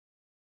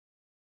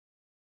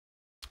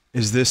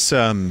Is this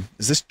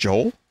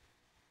Joel?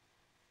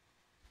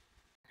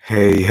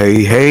 Hey,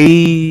 hey,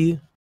 hey.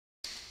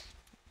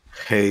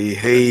 Hey,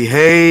 hey,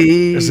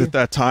 hey. Is it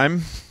that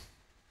time?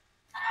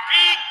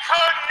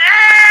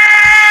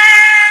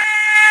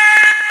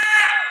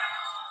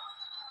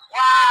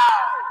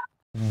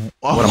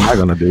 What am I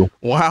gonna do?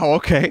 Wow,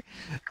 okay.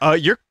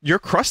 You're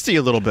crusty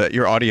a little bit,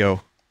 your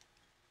audio.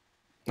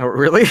 Oh,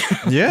 really?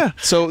 Yeah.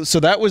 So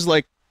that was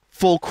like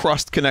full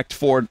crust Connect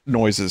 4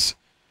 noises.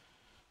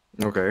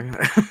 Okay.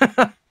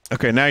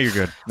 Okay, now you're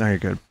good. Now you're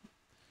good.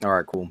 All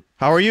right, cool.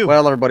 How are you?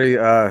 Well, everybody,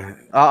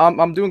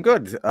 I'm doing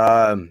good.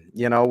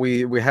 You know,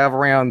 we have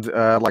around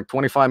like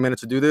 25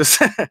 minutes to do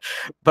this,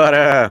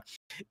 but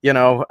you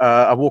know,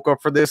 I woke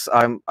up for this.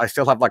 I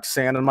still have like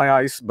sand in my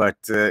eyes, but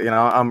you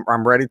know,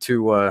 I'm ready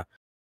to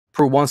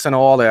prove once and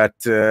all that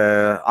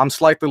I'm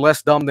slightly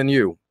less dumb than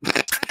you.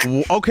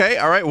 Okay,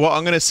 all right. Well,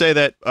 I'm going to say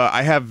that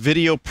I have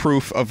video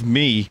proof of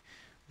me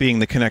being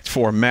the Connect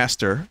 4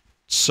 master.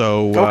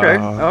 So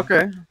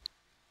Okay.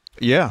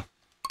 Yeah.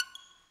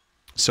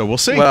 So we'll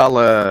see. Well,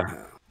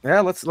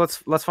 yeah,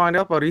 let's find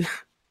out, buddy.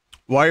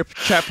 Why are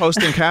chat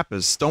posting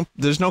kappas?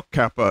 There's no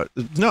kappa.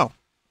 No,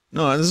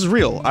 this is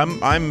real.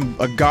 I'm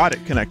a god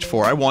at Connect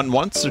 4. I won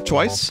once or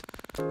twice.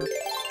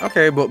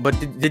 Okay, but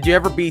did you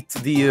ever beat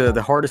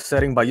the hardest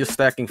setting by just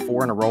stacking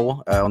 4 in a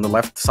row on the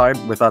left side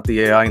without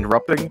the AI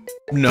interrupting?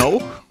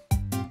 No.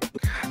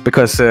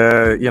 Because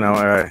you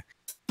know,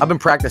 I've been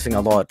practicing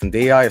a lot, and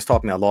the AI has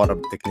taught me a lot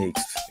of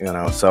techniques. You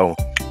know, so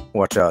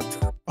watch out.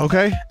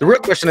 Okay. The real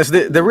question is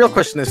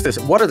this: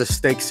 what are the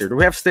stakes here? Do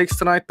we have stakes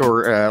tonight,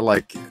 or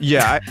like?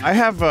 Yeah, I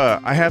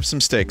have some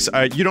stakes.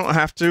 You don't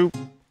have to.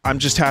 I'm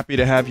just happy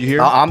to have you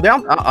here. I'm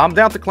down. I'm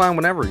down to climb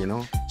whenever, you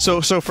know.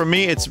 So for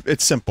me,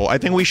 it's simple. I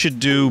think we should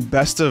do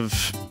best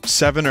of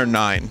 7 or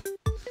 9.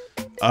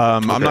 Okay.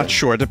 I'm not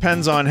sure. It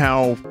depends on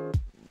how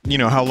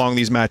long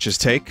these matches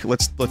take.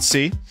 Let's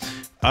see.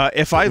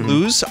 If I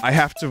lose, I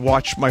have to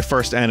watch my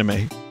first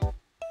anime.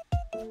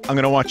 I'm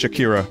gonna watch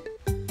Akira.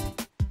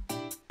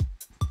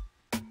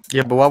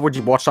 Yeah, but why would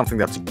you watch something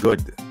that's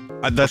good?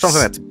 That's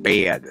something that's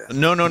bad.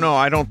 No,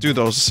 I don't do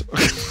those.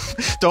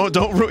 don't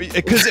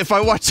because if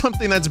I watch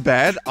something that's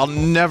bad, I'll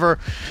never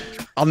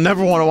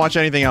want to watch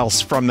anything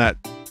else from that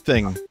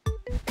thing.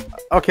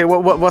 Okay,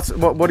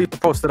 what do you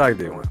propose that I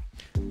do?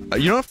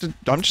 You don't have to.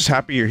 I'm just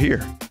happy you're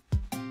here.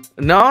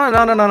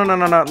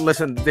 No.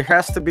 Listen, there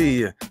has to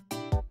be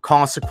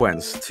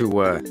consequence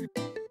to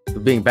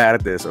being bad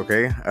at this.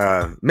 Okay,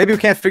 maybe we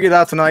can't figure it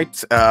out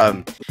tonight.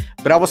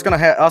 But I was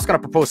gonna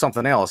propose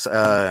something else.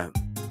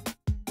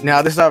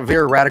 Now this is a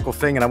very radical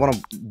thing, and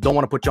don't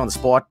want to put you on the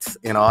spot,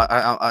 you know,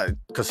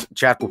 because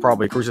chat will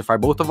probably crucify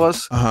both of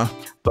us.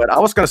 But I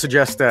was gonna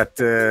suggest that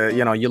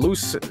you know, you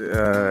lose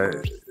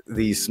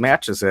these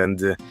matches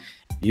and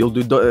you'll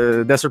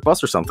do Desert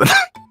Bus or something.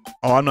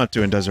 Oh, I'm not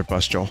doing Desert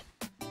Bus, Joel.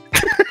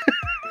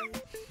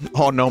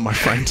 Oh no, my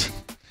friend.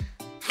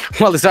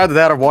 Well, it's either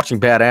that or watching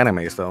bad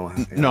anime. So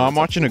no, I'm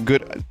watching a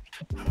good.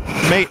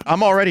 Mate,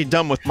 I'm already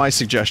done with my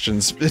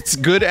suggestions. It's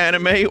good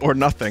anime or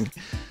nothing.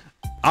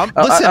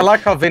 Listen, I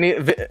like how Vinny.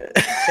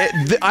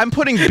 I'm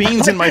putting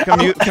beans in my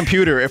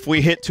computer if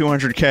we hit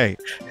 200K.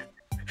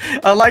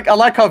 I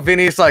like how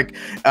Vinny's like,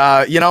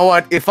 you know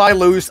what? If I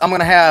lose, I'm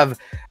gonna have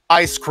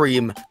ice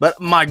cream.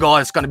 But my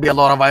God, it's gonna be a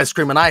lot of ice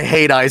cream, and I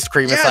hate ice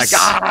cream. Yes! It's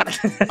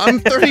like,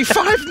 I'm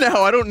 35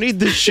 now. I don't need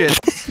this shit.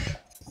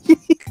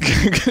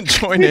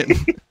 Join in.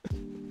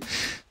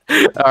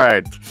 All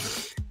right.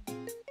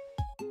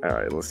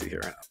 Let's see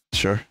here.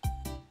 Sure.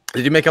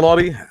 Did you make a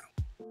lobby?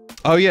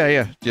 Oh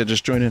yeah.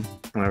 Just join in.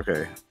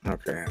 Okay.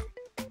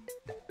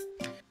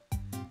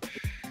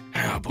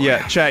 Oh,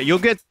 yeah, chat. You'll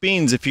get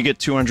beans if you get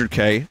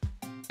 200K,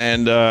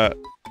 and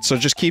so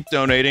just keep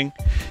donating.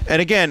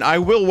 And again, I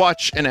will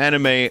watch an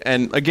anime.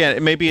 And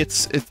again, maybe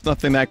it's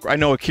nothing that. I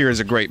know Akira is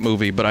a great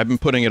movie, but I've been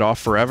putting it off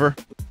forever.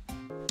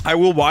 I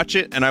will watch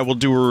it, and I will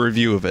do a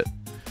review of it.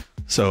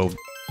 So,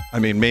 I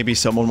mean, maybe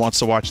someone wants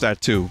to watch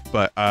that too.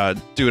 But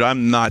dude,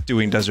 I'm not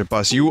doing Desert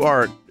Bus. You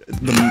are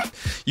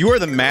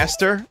the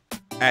master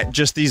at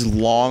just these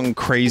long,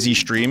 crazy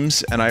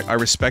streams, and I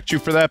respect you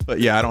for that.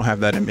 But yeah, I don't have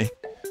that in me.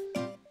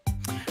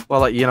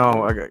 Well, you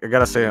know, I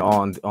gotta say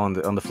on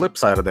the flip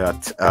side of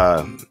that,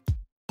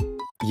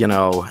 you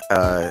know,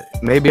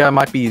 maybe I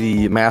might be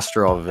the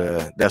master of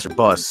Desert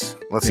Bus.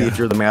 Let's see if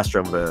you're the master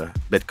of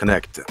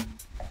BitConnect.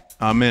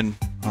 I'm in.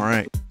 All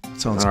right,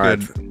 sounds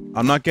good.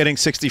 I'm not getting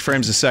 60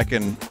 frames a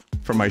second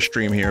from my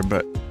stream here,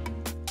 but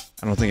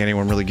I don't think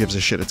anyone really gives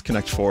a shit. It's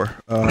Connect 4.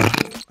 All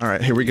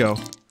right, here we go.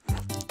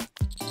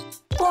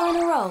 4 in a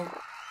row.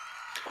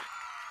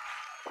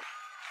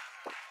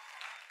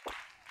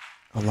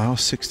 Allow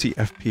 60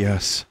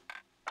 FPS.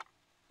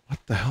 What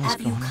the hell is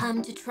going on? Have you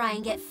come to try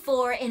and get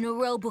 4 in a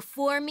row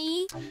before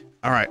me?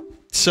 All right.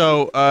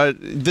 So,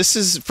 this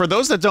is, for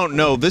those that don't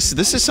know, this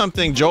is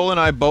something, Joel and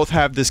I both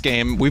have this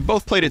game. We've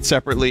both played it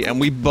separately, and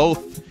we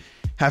both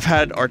have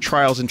had our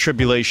trials and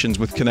tribulations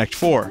with Connect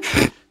 4.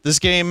 This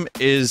game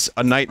is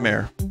a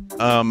nightmare.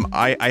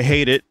 I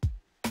hate it.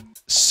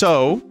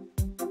 So,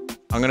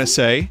 I'm gonna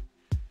say,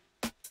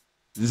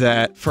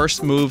 that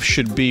first move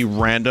should be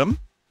random,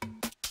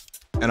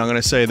 and I'm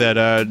gonna say that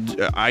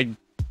I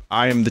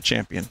am the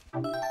champion.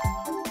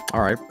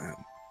 All right.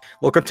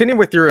 Well, continue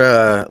with your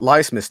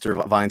lies, Mr.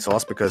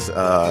 Vinesauce, because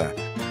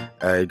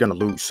you're gonna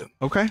lose.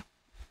 Okay.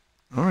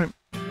 All right.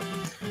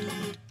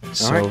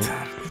 So, All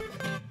right.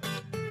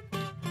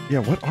 yeah,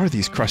 what are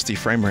these crusty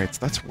frame rates?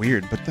 That's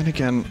weird. But then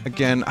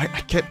again, I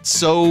get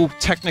so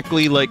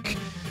technically, like,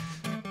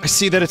 I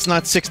see that it's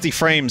not 60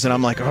 frames, and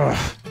I'm like, ugh.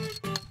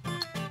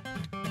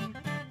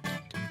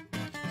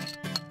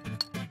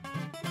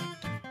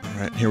 All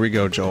right, here we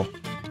go, Joel.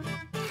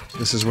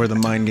 This is where the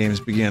mind games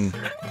begin.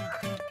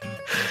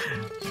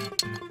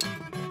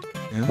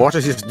 Yeah. Watch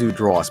us just do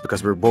draws,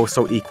 because we're both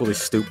so equally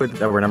stupid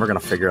that we're never gonna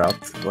figure out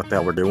what the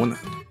hell we're doing.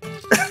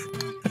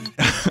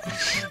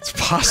 It's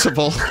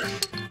possible.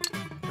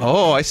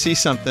 Oh, I see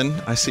something.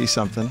 I see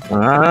something.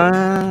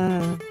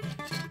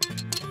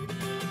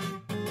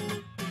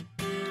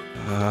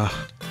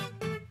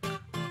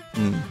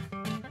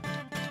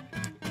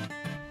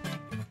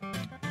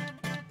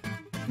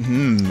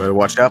 Hmm. Better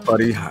watch out,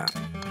 buddy.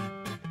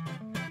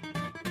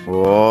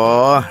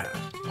 Oh.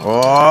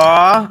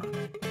 Oh.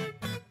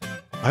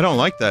 I don't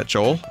like that,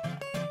 Joel.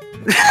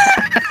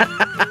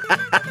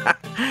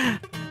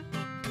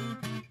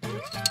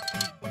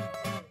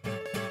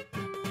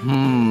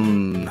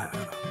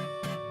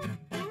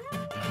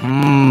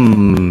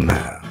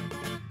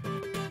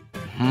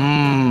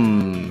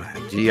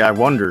 Gee, I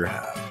wonder.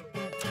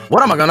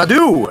 What am I gonna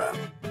do?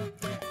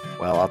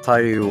 Well, I'll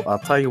tell you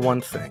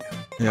one thing.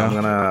 Yeah.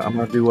 I'm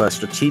gonna do a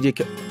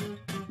strategic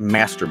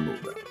master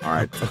move. All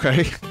right.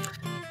 Okay.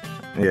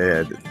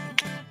 Yeah.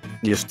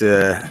 Just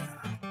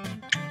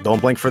don't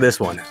blink for this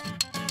one.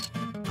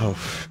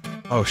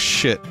 Oh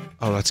shit.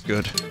 Oh, that's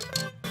good.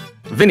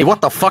 Vinny,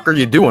 what the fuck are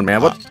you doing,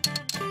 man? What?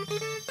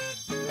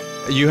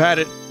 You had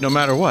it no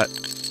matter what.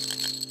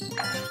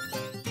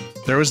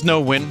 There was no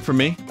win for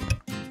me.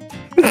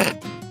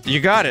 You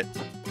got it.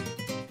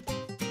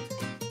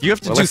 You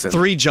have to do listen.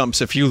 3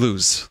 jumps if you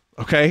lose,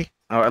 okay?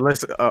 All right,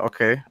 listen.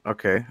 Okay.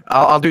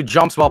 I'll do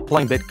jumps while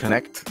playing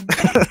BitConnect.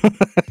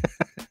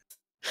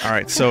 All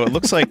right, so it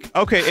looks like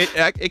okay.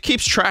 It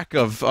keeps track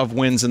of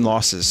wins and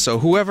losses. So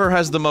whoever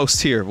has the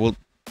most here will,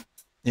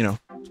 you know,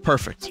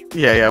 perfect.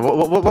 Yeah.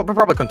 We'll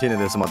probably continue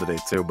this some other day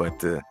too,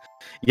 but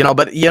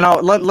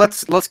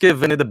let's give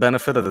Vinny the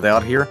benefit of the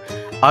doubt here.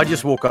 I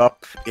just woke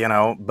up,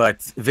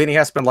 but Vinny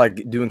has been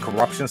like doing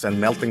corruptions and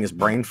melting his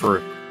brain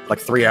for like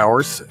 3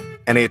 hours,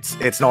 and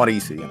it's not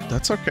easy.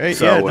 That's okay.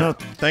 So, yeah, no,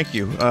 thank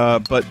you.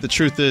 But the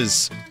truth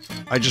is,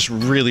 I just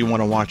really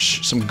want to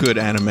watch some good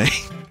anime.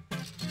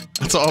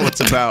 That's all it's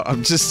about.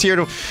 I'm just here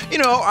to,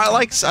 I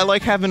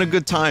like having a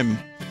good time,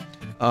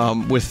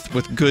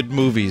 with good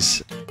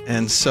movies,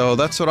 and so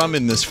that's what I'm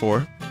in this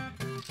for.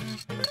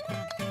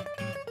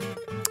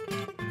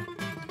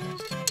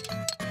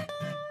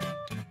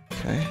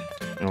 Okay.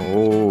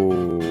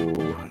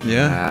 Oh.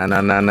 Yeah. Nah.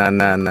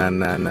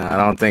 I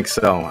don't think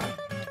so.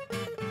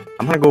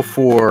 I'm gonna go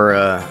for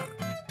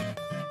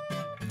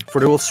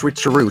the old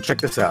switcheroo. Check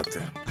this out.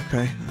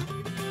 Okay.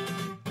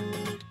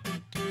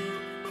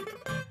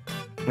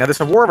 Now,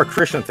 there's a war of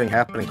attrition thing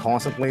happening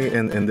constantly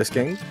in this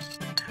game.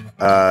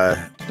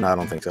 No, I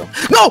don't think so.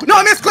 No,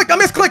 I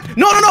misclicked!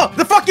 No!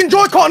 The fucking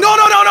Joy-Con! No!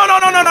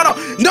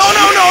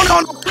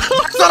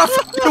 That's not a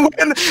fucking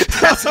win!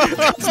 That's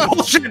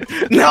bullshit!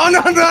 No!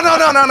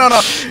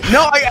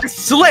 No, I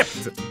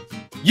slipped!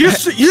 You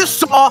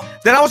saw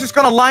that I was just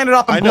gonna line it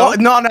up and blow.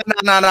 No.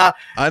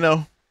 I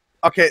know.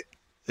 Okay.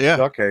 Yeah.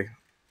 Okay.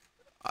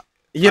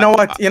 You know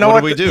what? What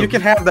do we do? You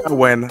can have that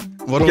win.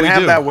 What do we do? You can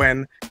have that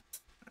win.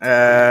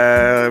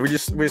 We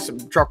just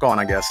truck on,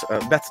 I guess.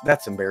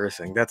 That's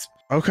embarrassing. That's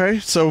okay.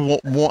 So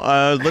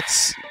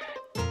let's,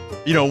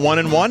 1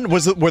 and 1.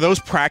 Were those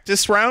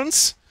practice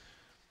rounds?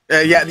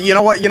 yeah. You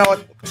know what?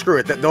 Screw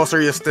it. Those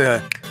are just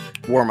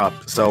warm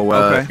up. So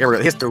okay. Here we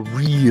go. Here's the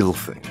real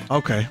thing.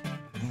 Okay.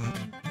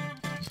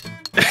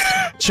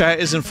 Chat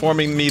is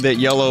informing me that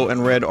yellow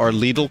and red are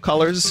Lidl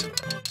colors.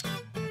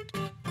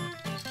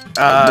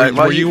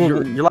 Well,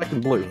 you're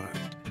liking blue.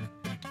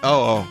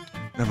 Oh,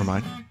 never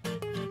mind.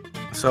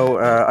 So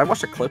I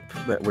watched a clip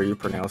where you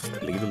pronounced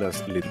Lidl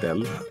as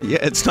Lidl. Yeah,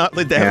 it's not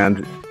Lidl.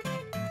 And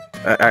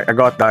I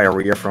got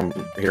diarrhea from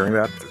hearing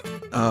that.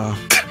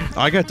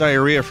 I got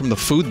diarrhea from the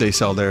food they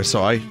sell there,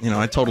 so I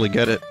totally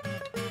get it.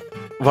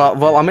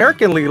 Well,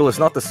 American Lidl is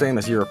not the same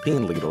as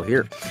European Lidl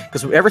here,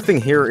 because everything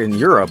here in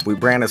Europe we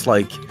brand as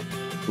like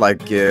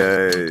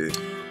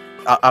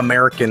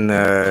American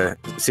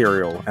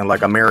cereal and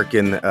like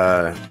American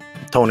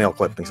toenail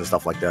clippings and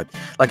stuff like that.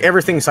 Like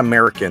everything's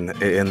American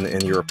in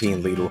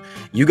European Lidl.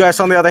 You guys,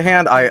 on the other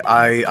hand,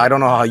 I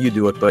don't know how you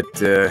do it, but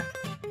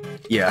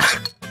yeah.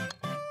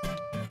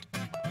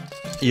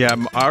 Yeah,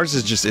 ours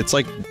is it's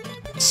like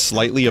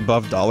slightly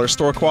above dollar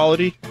store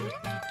quality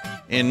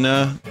in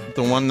the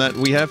one that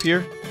we have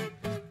here.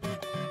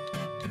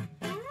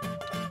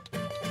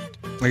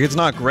 Like, it's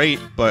not great,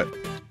 but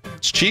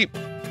it's cheap.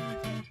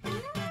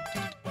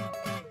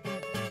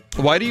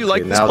 Why do you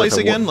like Okay, this now place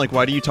that the again? Like,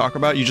 why do you talk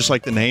about it? You just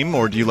like the name,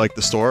 or do you like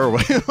the store, or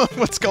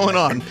what's going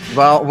on?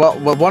 Well,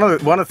 one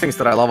of the things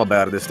that I love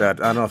about it is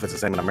that I don't know if it's the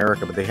same in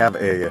America, but they have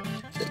a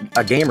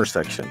gamer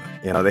section.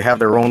 You know, they have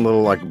their own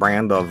little like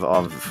brand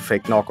of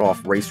fake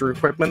knockoff racer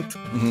equipment.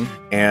 Mm-hmm.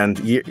 And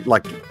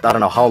like I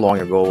don't know how long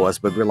ago it was,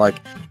 but we're like,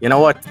 you know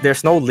what?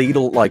 There's no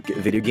Lidl like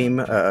video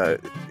game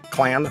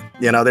clan.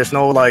 You know, there's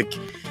no like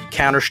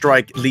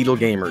Counter-Strike Lidl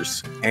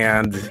gamers.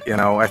 And you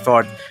know, I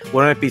thought,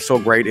 wouldn't it be so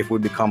great if we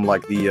become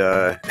like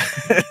the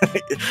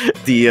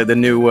the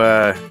new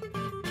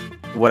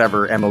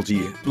whatever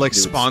MLG, Like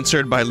dudes.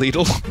 sponsored by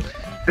Lidl?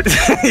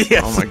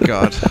 Yes. Oh my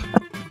god.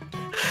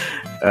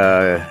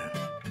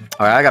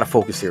 All right, I gotta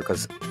focus here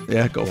because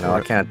Yeah, go for I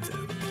it. can't.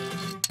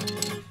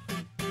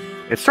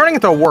 It's turning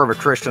into a war of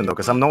attrition though,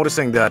 because I'm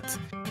noticing that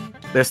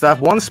there's that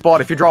one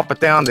spot. If you drop it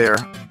down there,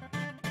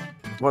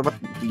 what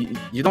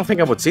you don't think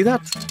I would see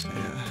that?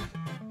 Yeah.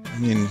 I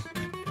mean,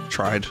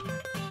 tried.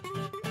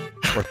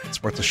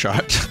 It's worth a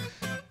shot.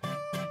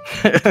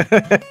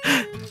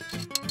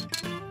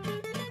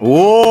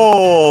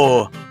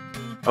 Whoa!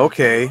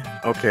 Okay.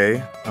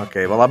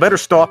 Well, I better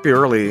stop you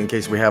early in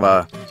case we have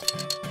a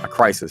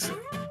crisis.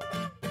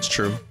 It's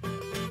true.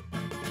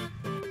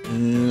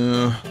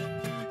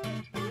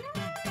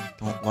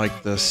 Don't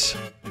like this.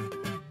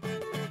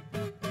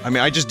 I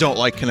mean, I just don't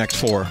like Connect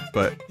 4,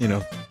 but, you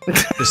know,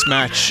 this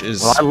match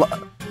is... Well,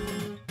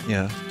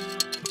 yeah.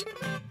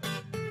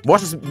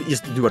 Watch us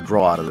just do a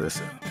draw out of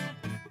this.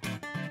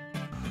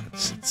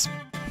 It's...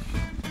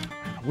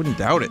 I wouldn't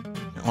doubt it.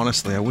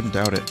 Honestly, I wouldn't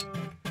doubt it.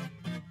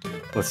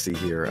 Let's see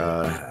here.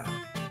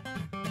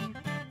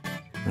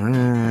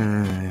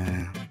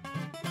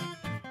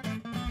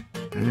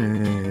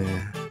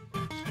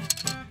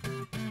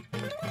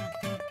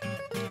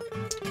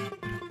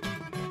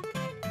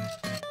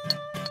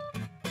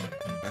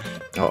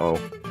 Uh-oh.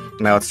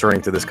 Now it's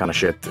turning to this kind of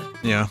shit.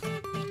 Yeah.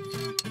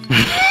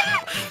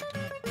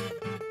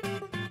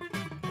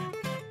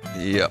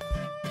 Yep.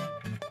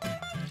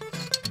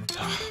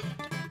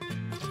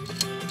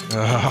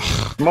 Ugh.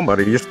 Come on,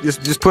 buddy.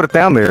 Just put it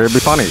down there. It'd be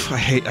funny. I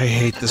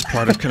hate this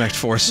part of Connect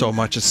 4 so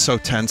much. It's so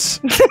tense.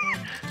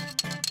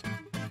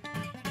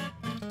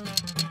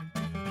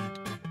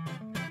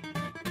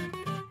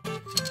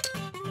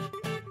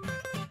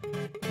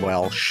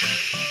 Well,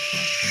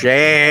 shit.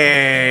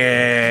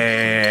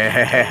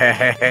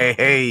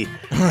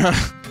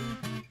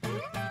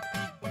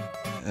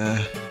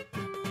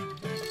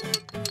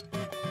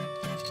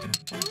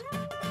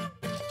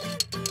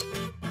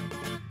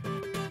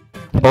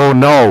 Oh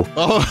no.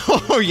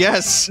 Oh,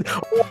 yes.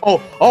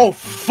 Oh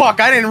fuck,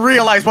 I didn't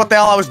realize what the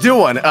hell I was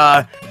doing.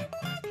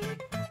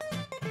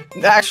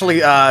 Actually,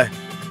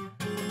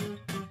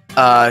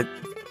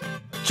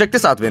 check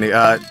this out, Vinny.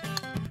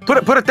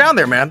 Put it down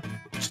there, man.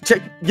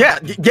 Check, yeah.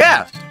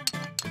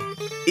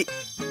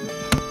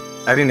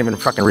 I didn't even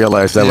fucking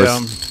realize that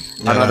was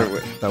another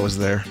way. That was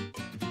there.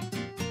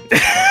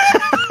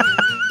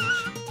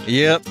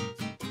 Yep.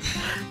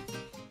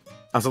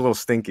 I was a little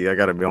stinky, I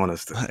gotta be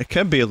honest. It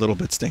can be a little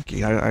bit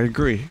stinky. I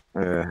agree.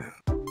 Alright,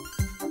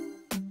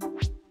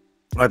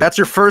 that's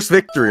your first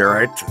victory,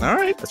 alright?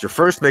 Alright. That's your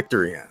first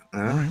victory.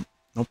 Alright.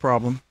 No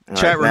problem. All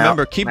Chat, right,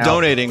 remember, keep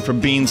donating from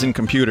Beans and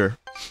Computer.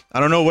 I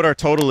don't know what our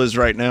total is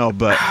right now,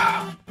 but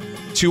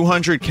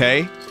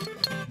 200K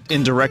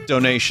in direct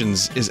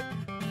donations is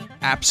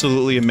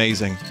absolutely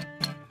amazing.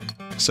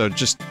 So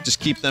just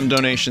keep them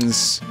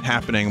donations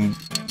happening.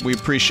 We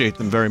appreciate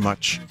them very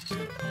much.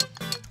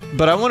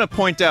 But I want to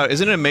point out,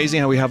 isn't it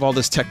amazing how we have all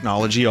this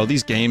technology, all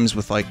these games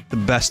with like the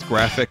best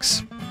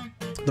graphics,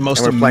 the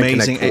most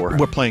amazing...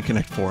 We're playing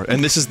Connect 4,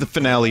 and this is the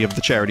finale of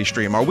the charity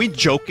stream. Are we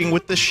joking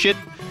with this shit?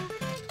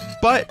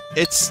 But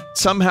it's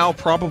somehow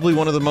probably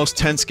one of the most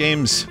tense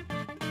games.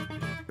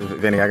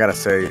 Vinny, I gotta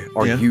say,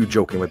 are you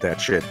joking with that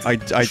shit? I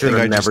think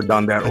I never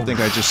done that. I think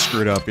I just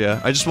screwed up.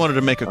 Yeah, I just wanted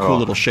to make a cool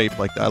little shape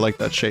like that. I like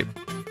that shape.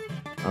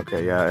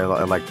 Okay, yeah,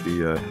 I like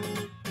the.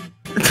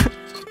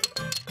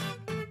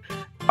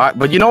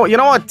 But you know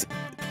what?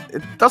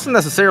 It doesn't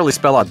necessarily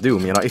spell out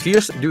doom. You know, if you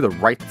just do the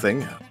right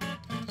thing,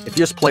 if you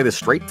just play this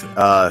straight,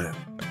 I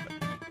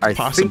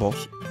possible.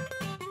 think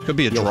could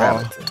be a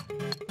draw.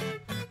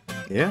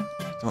 Yeah.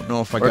 Don't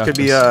know if I or got it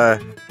could this.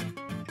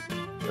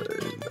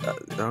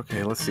 Be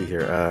okay, let's see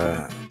here.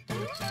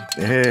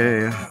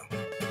 Yeah.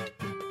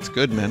 It's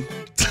good, man.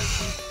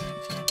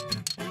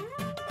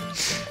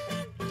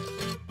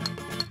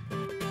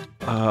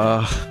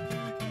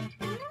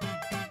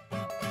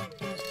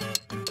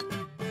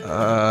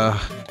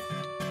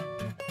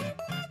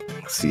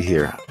 Let's see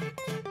here.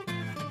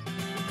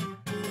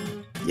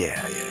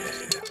 Yeah.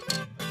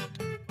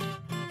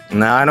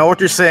 Now I know what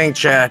you're saying,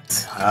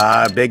 chat.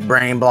 Big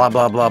brain, blah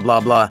blah blah blah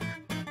blah.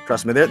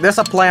 Trust me, there's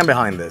a plan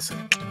behind this.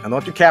 And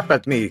don't you cap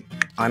at me.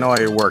 I know how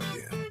you work.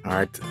 All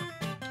right.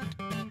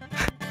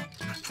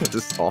 This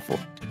is awful.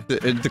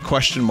 The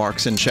question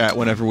marks in chat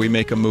whenever we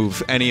make a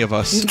move, any of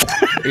us,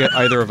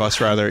 either of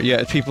us rather.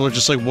 Yeah, people are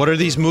just like, what are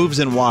these moves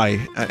and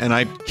why? And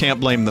I can't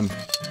blame them.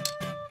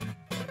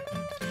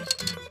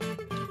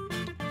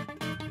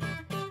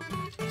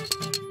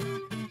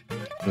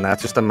 and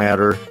that's just a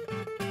matter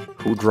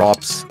who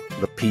drops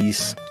the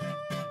piece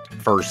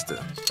first.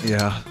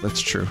 Yeah, that's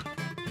true.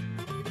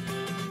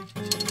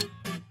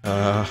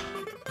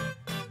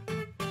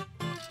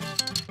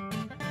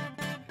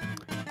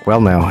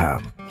 Well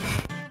now,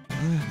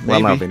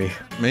 well now, Maybe. Vinny.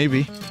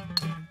 Maybe.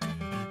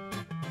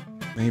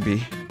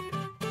 Maybe.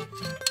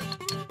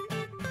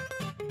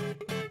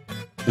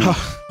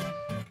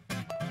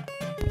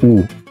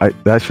 Ooh,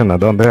 I shouldn't have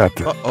done that.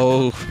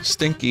 Uh-oh,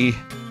 stinky.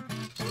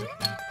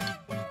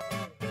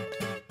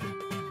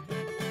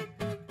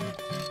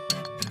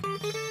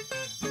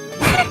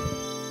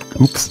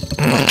 Oops.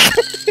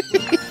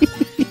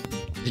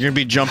 You're gonna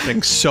be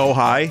jumping so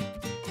high.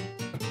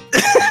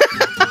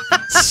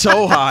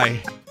 So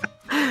high.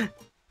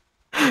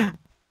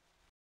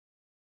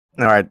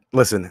 Alright,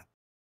 listen.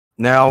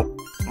 Now,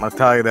 I'll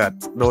tell you that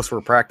those were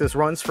practice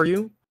runs for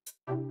you.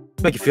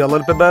 Make you feel a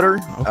little bit better.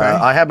 Okay.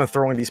 I have been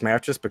throwing these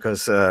matches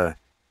because I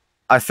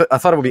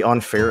thought it would be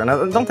unfair, and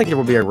I don't think it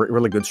would be a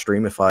really good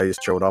stream if I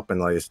just showed up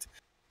and I just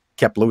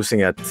kept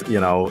losing at,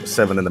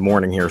 7 in the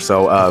morning here.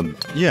 So,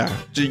 Yeah,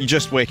 you're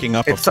just waking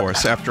up, of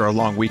course, after a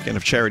long weekend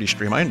of charity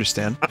stream. I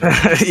understand.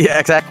 yeah,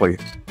 exactly.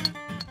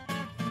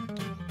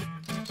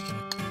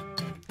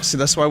 See,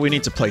 that's why we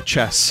need to play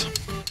chess.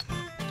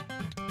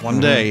 One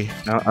day.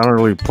 I don't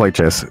really play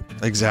chess.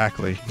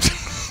 Exactly.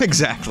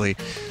 Exactly.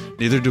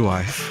 Neither do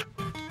I.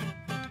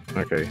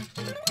 Okay.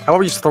 How about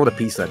we just throw the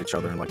piece at each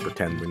other and like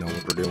pretend we know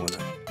what we're doing?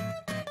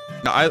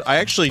 No, I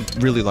actually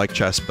really like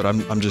chess, but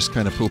I'm just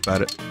kind of poop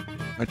at it.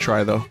 I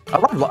try though.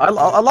 I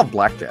love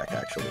blackjack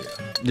actually.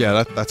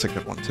 Yeah, that's a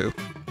good one too.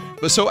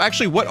 But so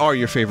actually, what are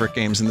your favorite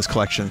games in this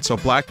collection? So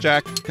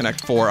Blackjack,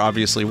 Connect 4,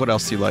 obviously. What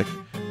else do you like?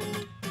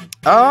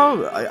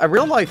 I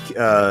really like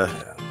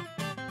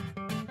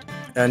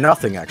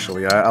nothing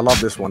actually. I love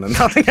this one and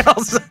nothing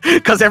else.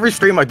 Because every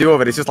stream I do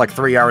of it, it's just like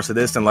 3 hours of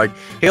this and like,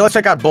 hey, let's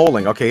check out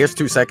bowling. Okay, here's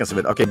 2 seconds of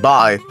it. Okay,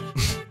 bye.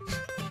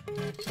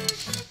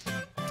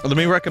 Let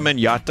me recommend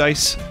Yacht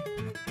Dice,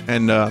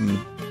 and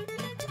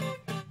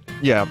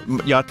yeah,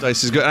 Yacht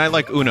Dice is good. And I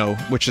like Uno,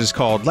 which is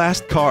called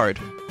Last Card.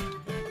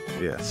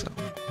 Yeah. So.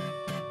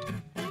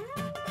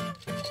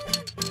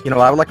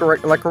 I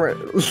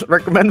would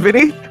recommend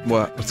Vinny.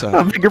 What? What's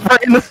up? Bigger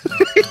brain.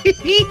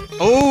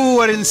 Oh,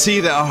 I didn't see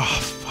that. Oh,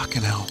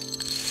 fucking hell.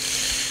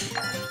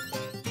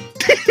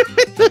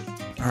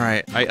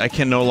 Alright, I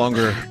can no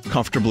longer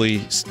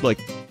comfortably, like,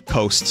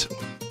 coast.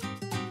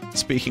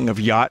 Speaking of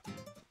yacht,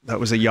 that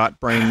was a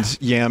yacht-brained,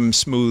 yam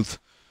smooth.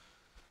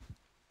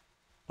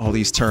 All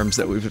these terms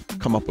that we've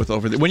come up with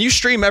over there. When you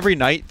stream every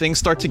night, things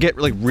start to get,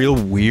 like, real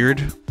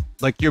weird.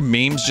 Like, your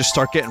memes just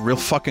start getting real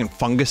fucking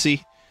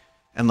fungusy.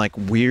 And, like,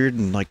 weird,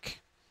 and, like...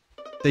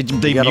 They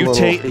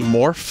mutate and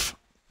morph.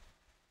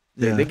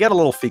 Yeah. They get a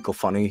little fecal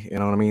funny, you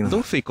know what I mean? A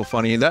little fecal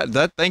funny.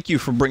 Thank you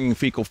for bringing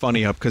fecal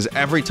funny up, because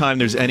every time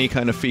there's any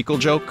kind of fecal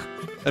joke,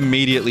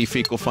 immediately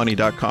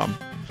fecalfunny.com.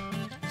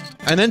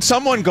 And then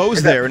someone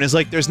goes there and is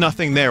like, there's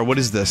nothing there, what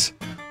is this?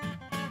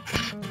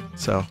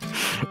 So.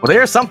 Well,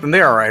 there's something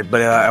there, alright,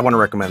 but I want to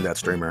recommend that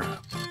streamer.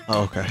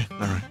 Oh, okay.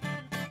 Alright.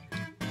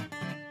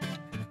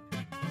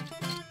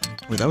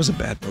 Wait, that was a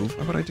bad move.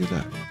 Why would I do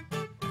that?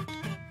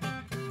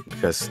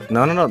 Because,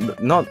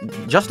 no,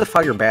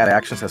 justify your bad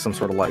actions as some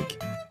sort of,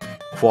 like,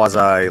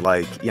 quasi,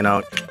 like,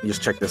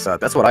 just check this out.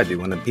 That's what I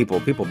do, and then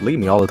people believe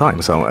me all the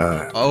time, so,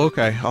 Oh,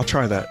 okay. I'll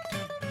try that.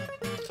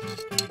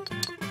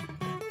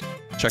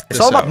 Check this It's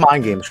all out. about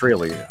mind games,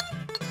 really.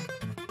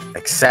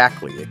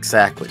 Exactly.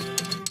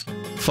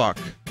 Fuck.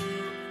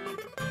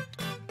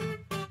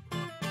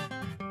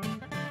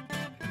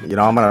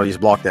 I'm gonna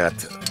just block that.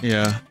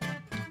 Yeah.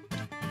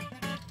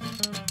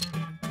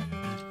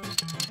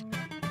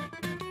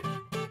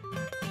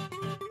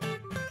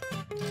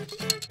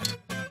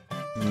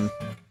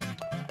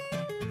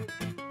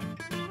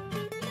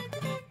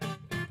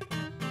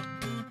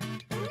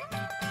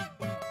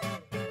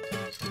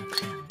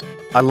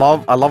 I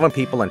love when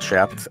people in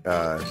chat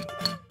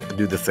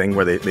do the thing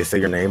where they say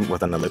your name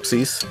with an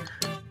ellipses,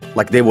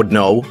 like they would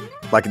know,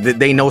 like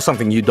they know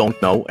something you don't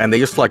know, and they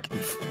just like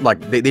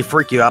they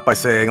freak you out by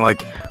saying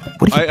like,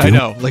 "What are you doing?" I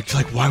know, like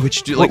why would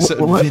you do like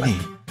what? Vinny?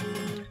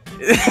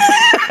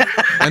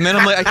 And then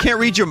I'm like, I can't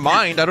read your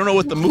mind. I don't know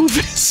what the move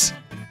is.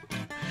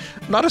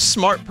 I'm not a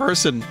smart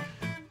person.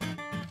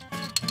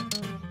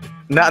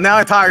 Now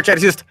entire chat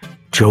is just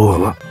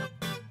Joel,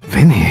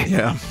 Vinny.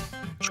 Yeah.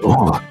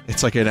 Joel.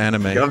 It's like an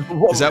anime.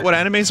 Is that what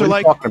animes are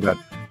like? What are you talking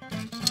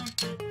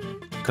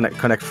about?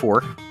 Connect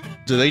 4.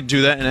 Do they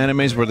do that in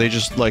animes where they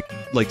just like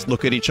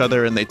look at each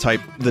other and they type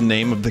the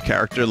name of the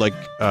character like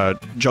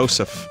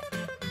Joseph ...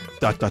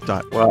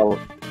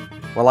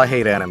 Well, I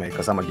hate anime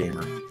because I'm a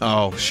gamer.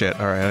 Oh shit!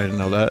 All right, I didn't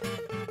know that.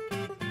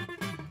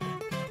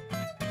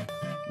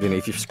 Vinny,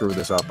 if you screw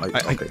this up,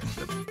 okay.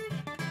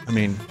 I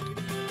mean,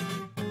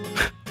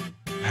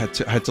 I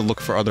had to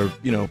look for other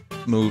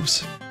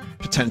moves,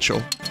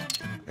 potential.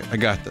 I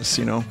got this,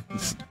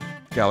 It's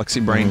galaxy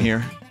brain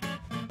here.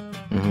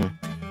 Mm-hmm.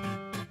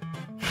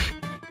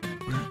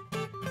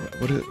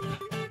 What is?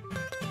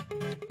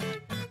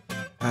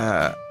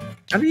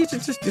 I mean, you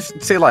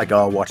just say like,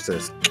 "Oh, watch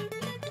this."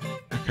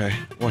 Okay,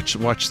 watch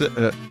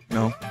the.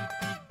 No.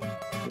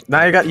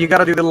 Now you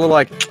gotta do the little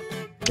like,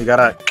 you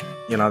gotta,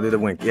 do the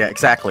wink. Yeah,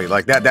 exactly.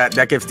 Like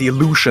that gives the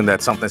illusion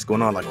that something's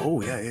going on. Like,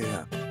 oh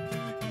yeah.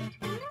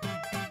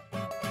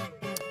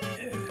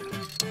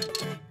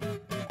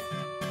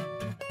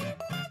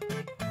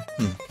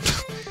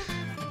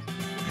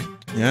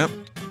 Yep.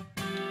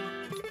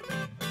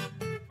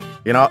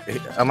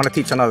 I'm gonna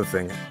teach another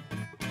thing.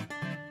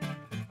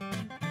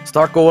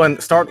 Start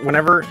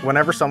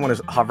whenever someone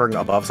is hovering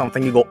above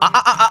something, you go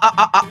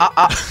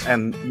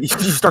and you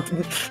start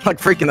like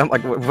freaking them.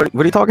 Like, what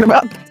are you talking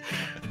about?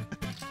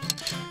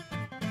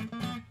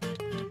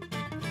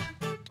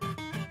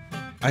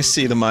 I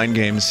see the mind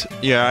games.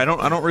 Yeah, I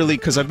don't really,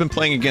 because I've been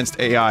playing against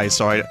AI,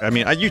 so I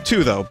mean, you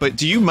too though. But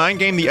do you mind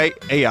game the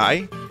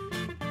AI?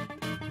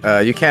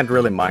 You can't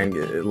really mind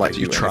like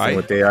you try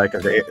with AI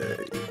because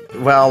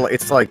well,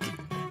 it's like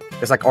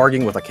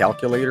arguing with a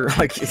calculator.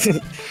 Like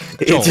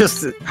it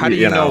just. How do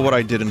you know what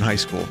I did in high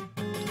school?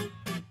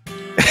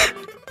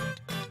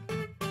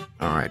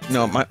 All right.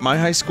 No, my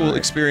high school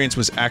experience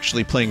was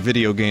actually playing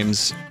video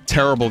games,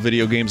 terrible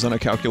video games on a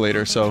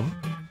calculator. So,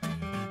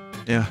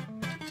 yeah.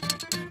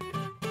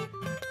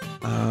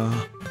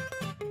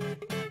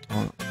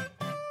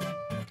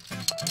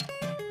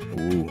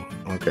 Ooh.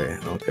 Okay.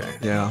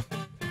 Yeah.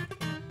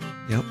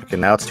 Yep. Okay,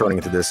 now it's turning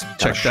into this.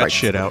 Check that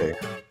shit out. Okay.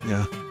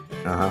 Yeah.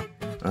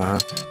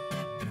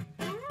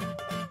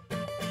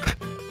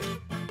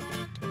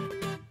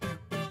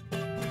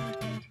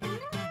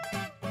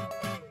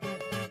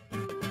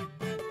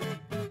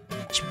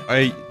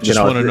 I just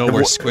want to know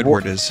where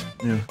Squidward is.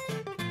 Yeah.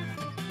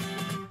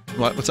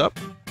 What's up?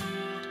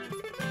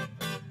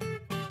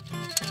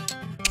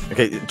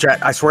 Okay,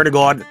 chat, I swear to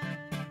God,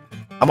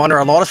 I'm under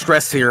a lot of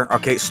stress here.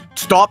 Okay,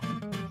 stop.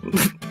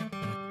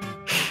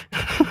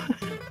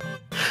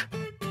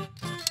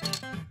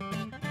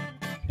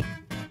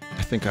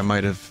 I think I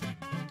might have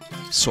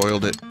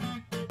soiled it.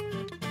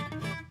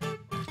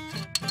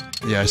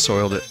 Yeah, I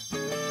soiled it.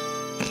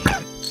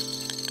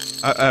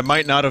 I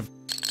might not have...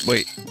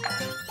 Wait.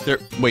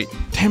 Wait.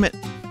 Damn it.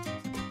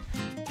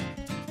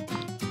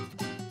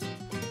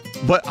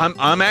 But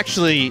I'm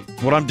actually...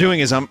 What I'm doing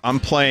is I'm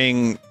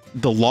playing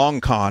the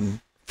long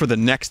con for the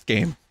next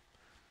game.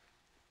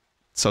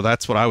 So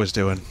that's what I was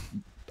doing.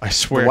 I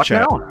swear, what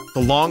chat. now?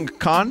 The long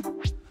con?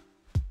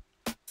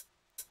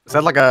 Is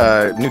that like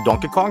a new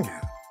Donkey Kong?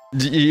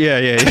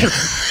 Yeah.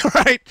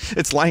 Right?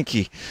 It's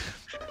lanky.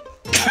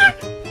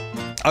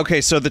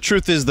 Okay, so the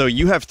truth is, though,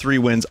 you have 3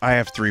 wins, I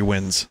have 3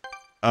 wins.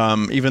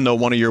 Even though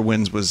one of your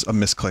wins was a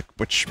misclick,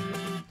 which...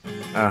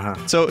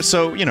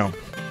 So, you know...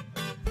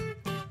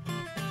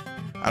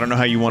 I don't know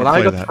how you want to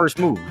play that. I got the first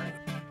move.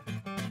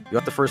 You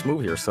got the first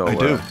move here, so... I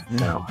do. You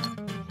know.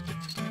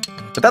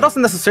 But that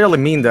doesn't necessarily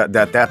mean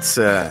that's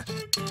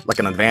like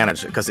an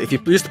advantage, because if you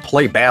just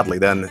play badly,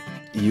 then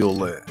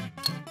you've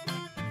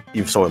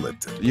soiled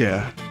it.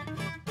 Yeah.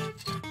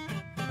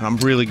 I'm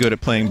really good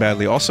at playing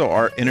badly. Also,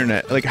 our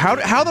internet... Like,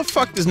 how the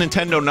fuck does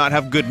Nintendo not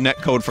have good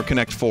netcode for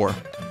Connect 4?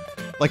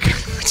 Like,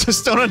 I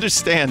just don't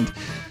understand.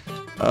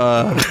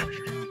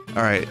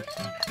 Alright.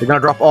 They're gonna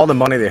drop all the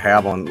money they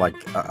have on, like,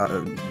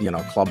 you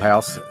know,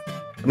 Clubhouse.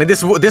 I mean,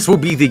 this will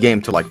be the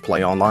game to, like,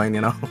 play online,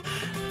 you know?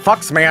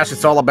 Fuck Smash,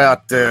 it's all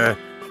about,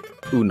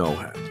 Uno.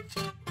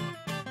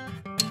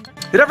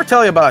 Did I ever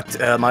tell you about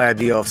my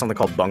idea of something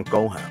called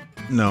Bunko?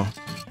 No.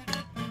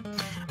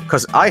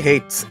 Because I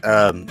hate,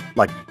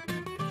 like,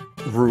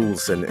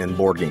 rules and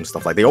board game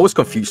stuff. Like, they always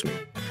confuse me.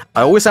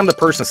 I always am the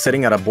person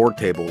sitting at a board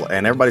table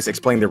and everybody's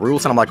explaining the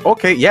rules and I'm like,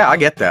 okay, yeah, I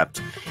get that.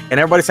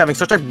 And everybody's having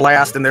such a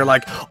blast and they're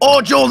like,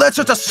 oh, Joel, that's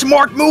such a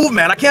smart move,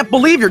 man. I can't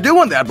believe you're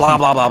doing that, blah,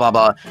 blah, blah, blah,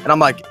 blah. And I'm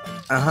like,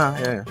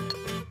 yeah.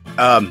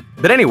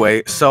 But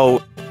anyway,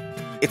 so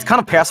it's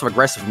kind of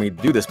passive-aggressive for me to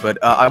do this, but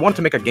I want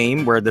to make a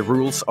game where the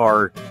rules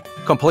are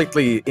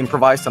completely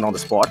improvised and on the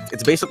spot.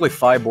 It's basically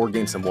 5 board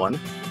games in one.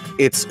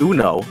 It's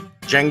Uno,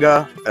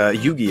 Jenga,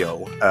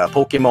 Yu-Gi-Oh,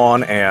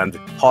 Pokemon, and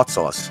Hot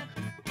Sauce.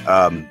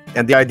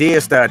 And the idea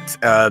is that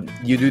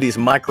you do these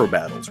micro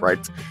battles, right?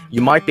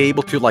 You might be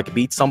able to like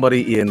beat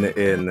somebody in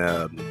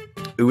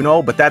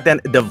Uno, but that then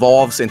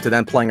devolves into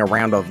then playing a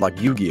round of like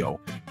Yu-Gi-Oh,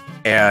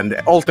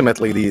 and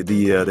ultimately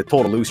the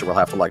total loser will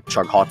have to like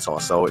chug hot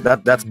sauce. So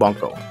that's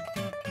Bunko,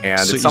 and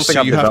so it's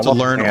something you have to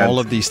learn all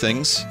of these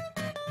things.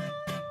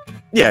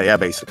 Yeah,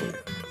 basically.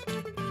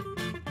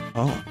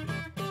 Oh.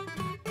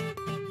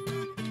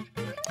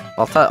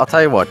 I'll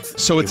tell you what.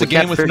 So it's a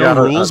game with no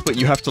rules, but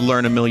you have to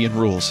learn a million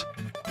rules.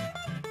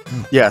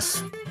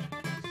 Yes.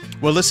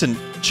 Well, listen,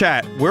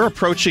 chat, we're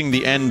approaching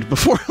the end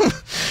before...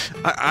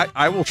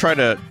 I will try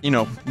to, you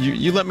know,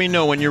 you let me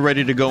know when you're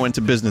ready to go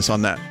into business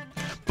on that.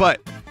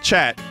 But,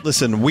 chat,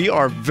 listen, we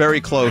are very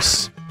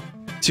close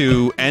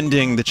to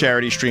ending the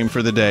charity stream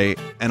for the day,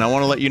 and I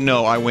want to let you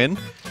know I win.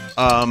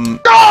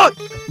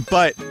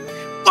 But...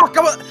 Fuck,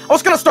 I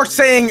was gonna start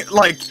saying,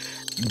 like,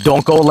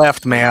 don't go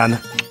left, man.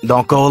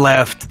 Don't go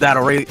left.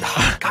 That'll really...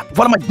 God,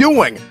 what am I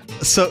doing?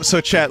 So,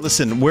 chat,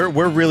 listen, we're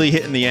really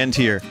hitting the end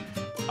here.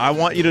 I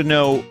want you to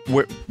know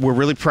we're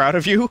really proud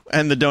of you,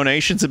 and the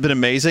donations have been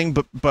amazing.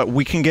 But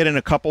we can get in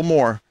a couple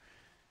more.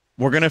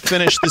 We're gonna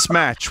finish this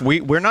match.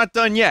 We're not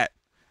done yet.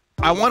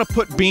 I want to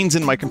put beans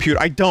in my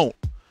computer. I don't.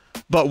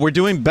 But we're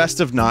doing best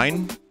of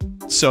 9,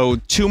 so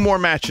 2 more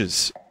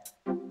matches.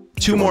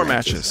 2 more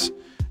matches.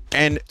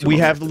 And we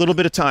have a little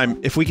bit of time.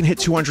 If we can hit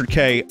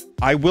 200K,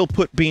 I will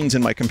put beans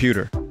in my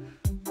computer.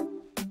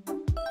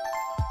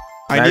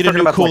 I need a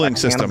new cooling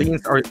system.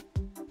 Beans or...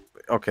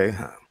 Okay.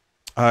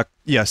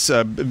 Yes,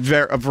 a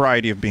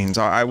variety of beans.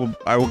 I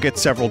will get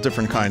several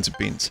different kinds of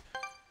beans.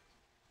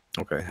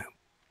 Okay.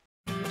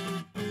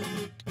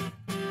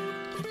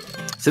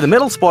 See, the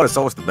middle spot is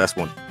always the best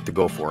one to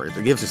go for. It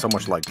gives you so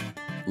much, like,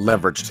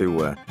 leverage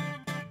to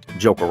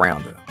joke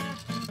around.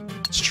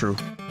 It's true.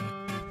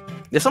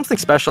 There's something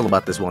special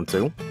about this one,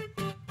 too.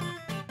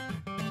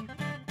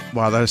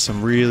 Wow, that is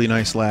some really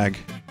nice lag.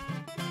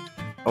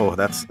 Oh,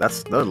 that's a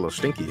little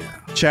stinky.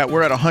 Chat,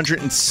 we're at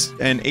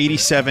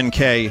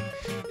 187K.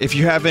 If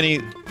you have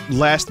any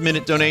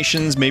last-minute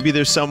donations, maybe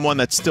there's someone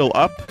that's still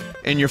up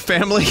in your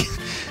family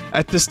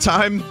at this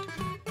time.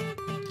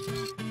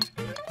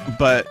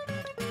 But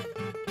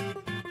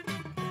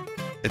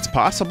it's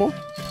possible.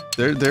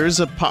 There's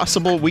a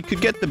possible we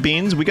could get the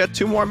beans. We got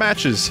 2 more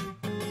matches.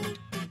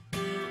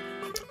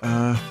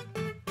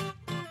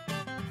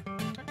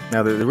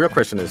 Now, the real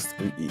question is,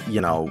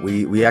 you know,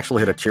 we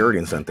actually hit a charity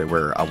incentive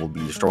where I will be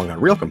destroying a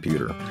real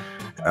computer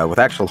with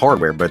actual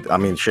hardware. But I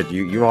mean, shit,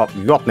 you up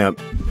me on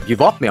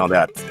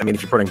that. I mean,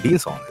 if you're putting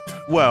beans on it.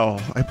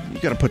 Well, you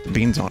gotta put the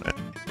beans on it.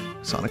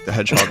 Sonic the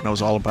Hedgehog knows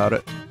all about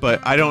it.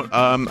 But I don't.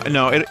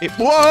 No,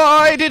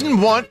 well, I didn't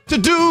want to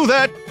do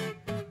that.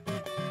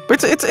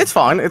 But it's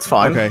fine. It's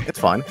fine. Okay. It's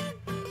fine.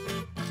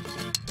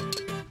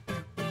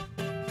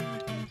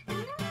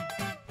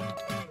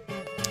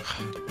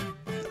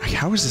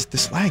 How is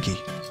this laggy?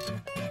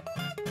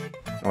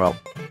 Well,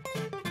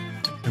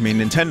 I mean,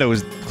 Nintendo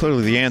is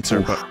clearly the answer,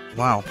 but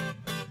wow.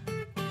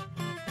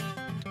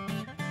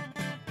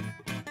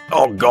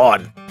 Oh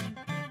God.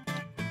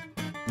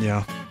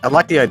 Yeah. I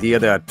like the idea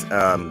that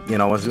you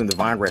know, I was doing the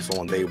Vine Wrestle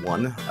on day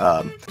 1.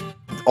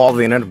 All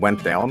the internet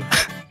went down,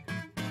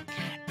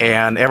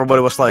 and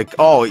everybody was like,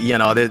 "Oh, you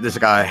know, there's a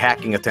guy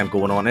hacking attempt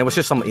going on." And it was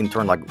just some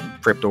intern like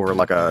tripped over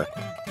like a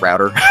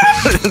router.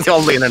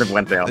 All the internet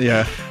went down.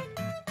 Yeah.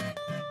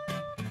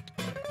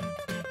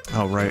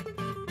 Oh, right.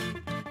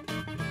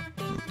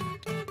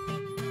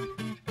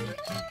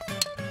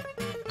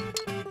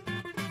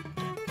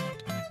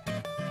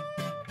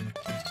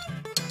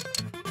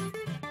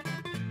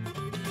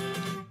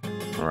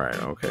 Alright,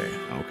 okay.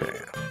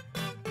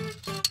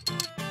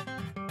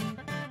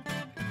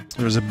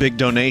 There was a big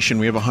donation.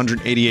 We have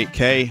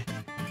 188K.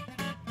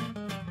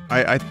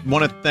 I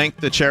want to thank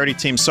the charity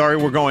team. Sorry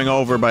we're going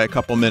over by a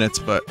couple minutes,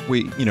 but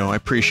I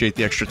appreciate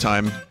the extra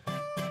time.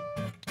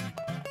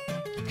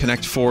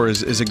 Connect 4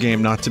 is a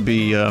game not to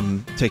be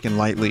taken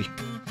lightly.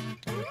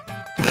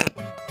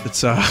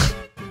 It's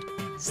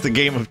the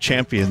game of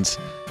champions.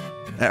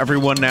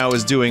 Everyone now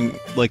is doing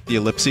like the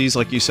ellipses,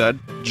 like you said,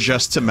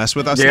 just to mess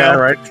with us. Yeah,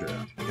 now. right.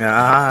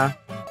 Yeah.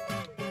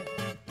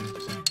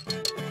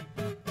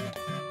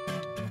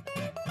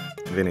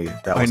 Vinny,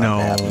 that was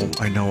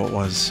I know it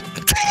was.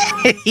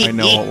 I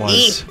know it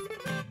was.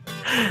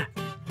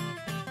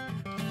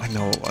 I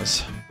know it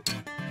was.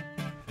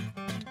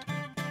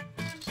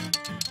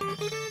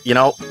 You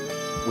know,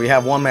 we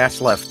have 1 match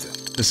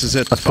left. This is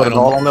it. Let's put it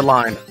all on the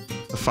line.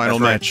 The final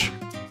match.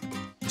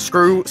 Right.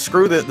 Screw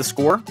the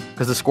score,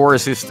 because the score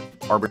is just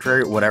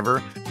arbitrary,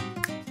 whatever.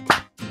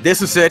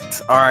 This is it.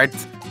 All right.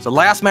 So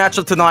last match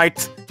of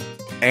tonight,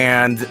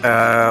 and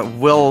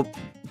we'll.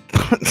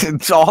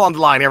 It's all on the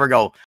line. Here we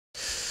go.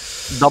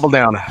 Double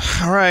down.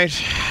 All right.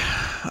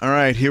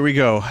 Here we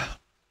go.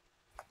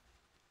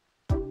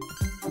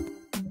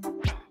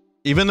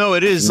 Even though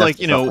it is like,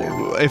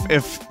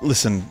 if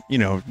listen,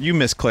 you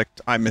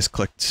misclicked, I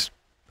misclicked.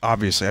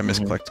 Obviously, I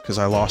misclicked because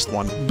I lost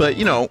one. But,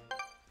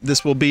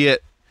 this will be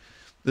it.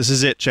 This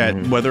is it,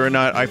 chat. Whether or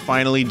not I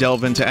finally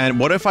delve into anime.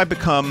 What if I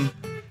become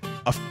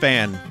a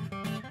fan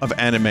of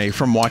anime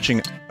from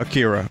watching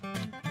Akira?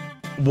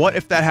 What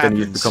if that happens?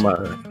 Then you become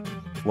a...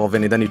 Well,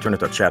 Vinny, then you turn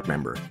into a chat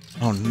member.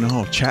 Oh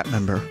no, chat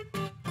member.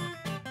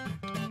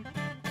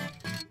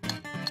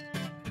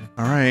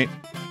 Alright.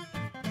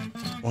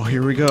 Well,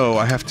 here we go.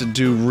 I have to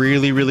do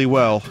really, really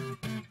well.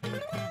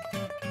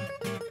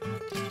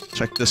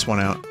 Check this one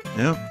out.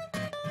 Yep.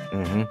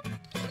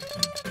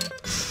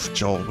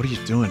 Joel, what are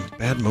you doing?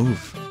 Bad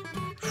move.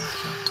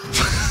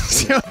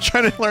 See, I'm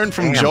trying to learn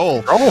from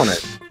Joel. Throwing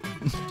it.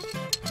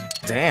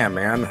 Damn,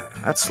 man.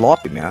 That's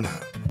sloppy, man.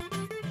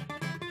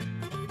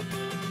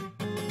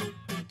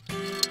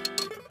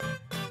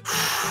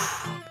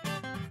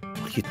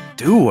 What are you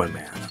doing,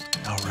 man?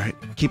 All right.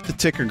 Keep the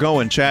ticker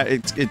going, chat.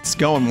 It's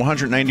going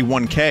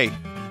 191K.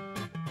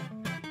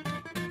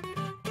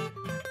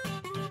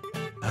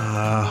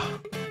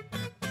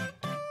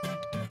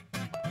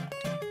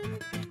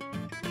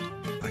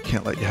 I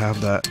can't let you have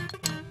that.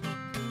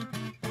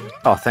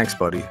 Oh, thanks,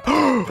 buddy.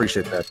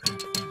 Appreciate that.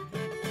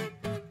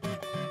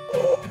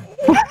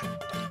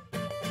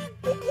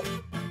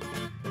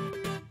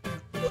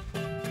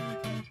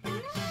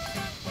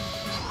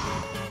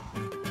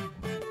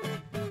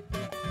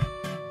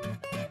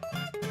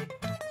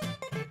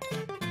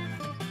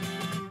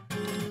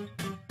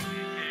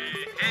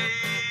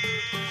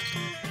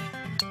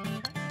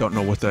 Don't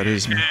know what that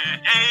is, man.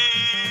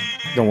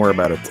 Don't worry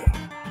about it.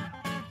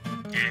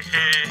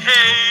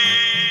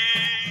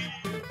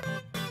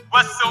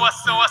 What's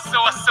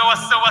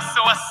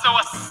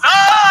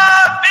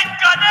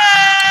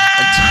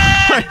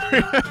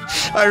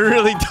I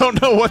really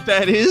don't know what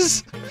that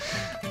is.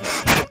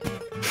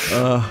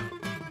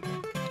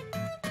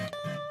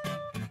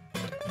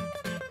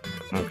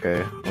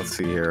 Okay, let's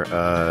see here.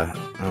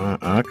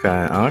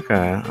 Okay.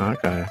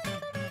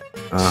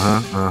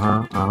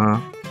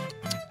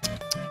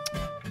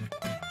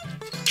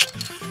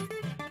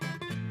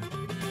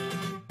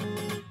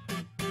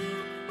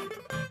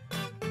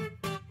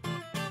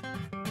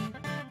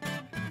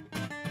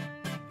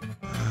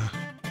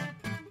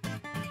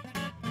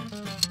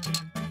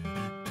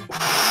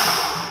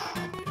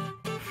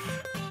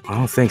 I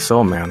don't think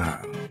so, man.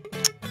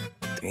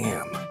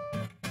 Damn.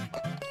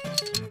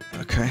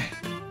 Okay.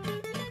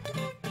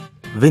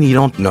 Vinny, you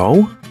don't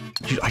know?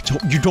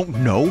 You don't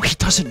know? He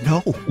doesn't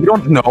know. You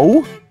don't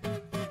know?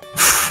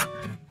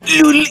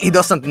 He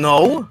doesn't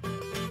know?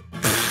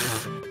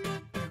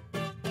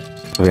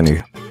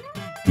 Vinny,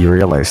 you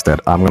realize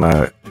that I'm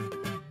gonna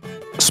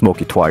smoke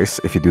you twice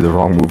if you do the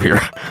wrong move here.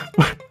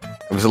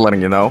 I'm just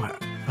letting you know.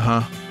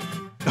 Uh-huh.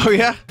 Oh,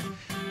 yeah?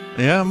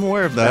 Yeah, I'm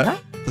aware of that.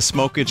 The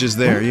smokage is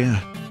there,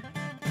 yeah.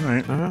 All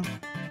right.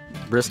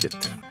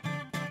 Brisket.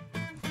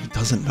 He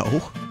doesn't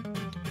know?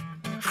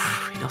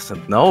 He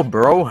doesn't know,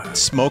 bro.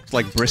 Smoked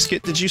like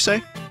brisket, did you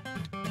say?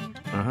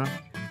 Oh,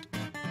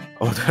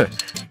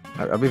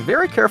 I'll be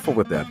very careful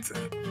with that.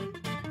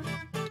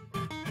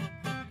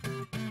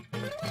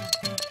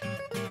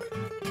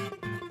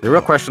 The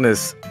real question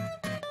is...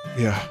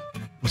 Yeah.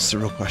 What's the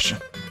real question?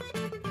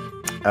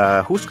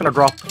 Who's gonna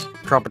drop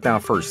it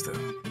down first?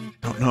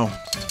 Don't know.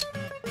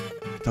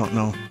 Don't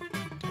know.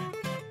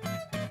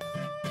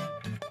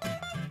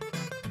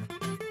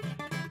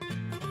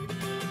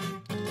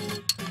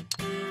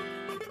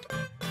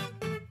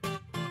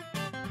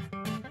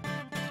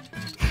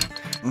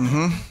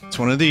 It's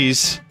one of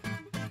these.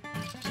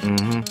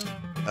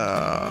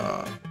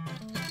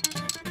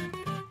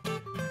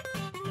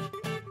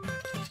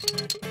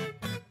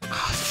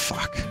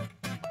 Fuck.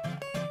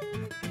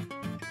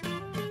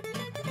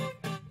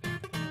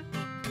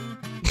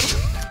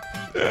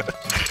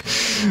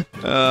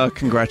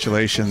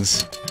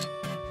 Congratulations.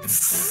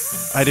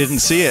 I didn't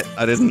see it.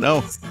 I didn't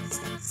know.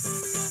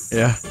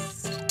 Yeah.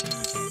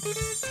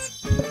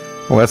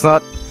 Well, it's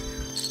not.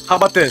 How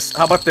about this?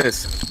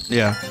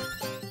 Yeah.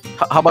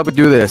 How about we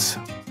do this?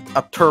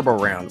 A turbo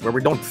round where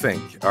we don't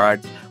think,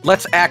 alright?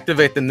 Let's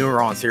activate the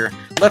neurons here.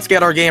 Let's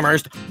get our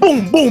gamers.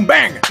 Boom, boom,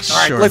 bang!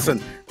 Alright, Sure.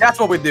 Listen. That's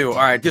what we do,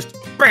 alright? Just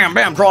bam,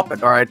 bam, drop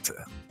it, alright?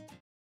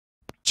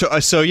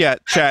 So yeah,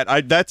 chat,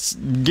 that's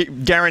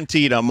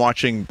guaranteed I'm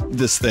watching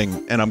this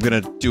thing, and I'm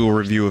gonna do a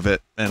review of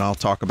it, and I'll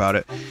talk about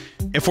it.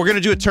 If we're gonna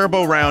do a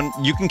turbo round,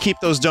 you can keep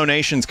those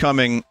donations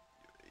coming.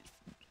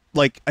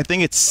 Like, I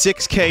think it's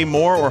 6K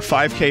more or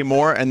 5K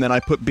more, and then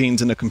I put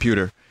beans in the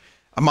computer.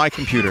 My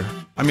computer.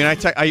 I mean,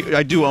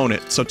 I do own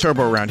it, so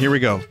turbo round, here we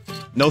go.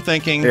 No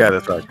thinking. Yeah,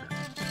 that's right.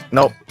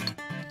 Nope.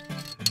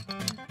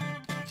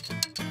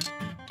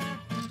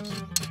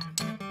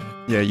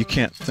 Yeah, you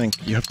can't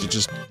think. You have to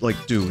just, like,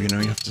 do, you know?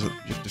 You have to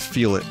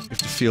feel it. You have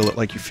to feel it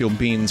like you feel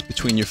beans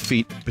between your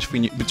feet,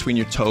 between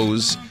your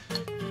toes.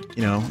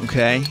 You know,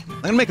 okay?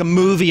 I'm gonna make a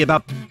movie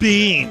about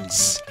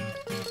beans!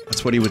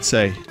 That's what he would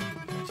say.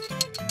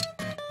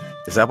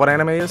 Is that what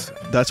anime is?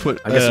 That's what...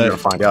 I guess you're gonna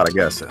find out, I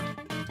guess.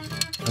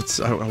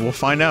 We'll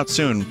find out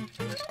soon.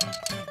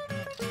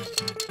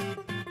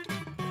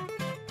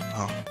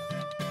 Oh.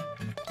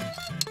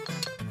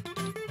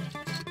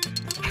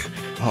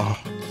 Oh.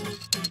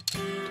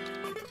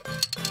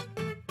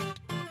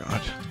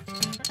 God.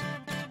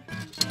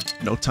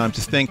 No time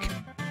to think.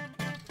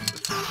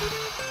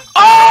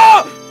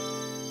 Oh!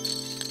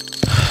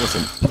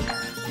 Listen.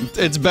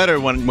 It's better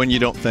when you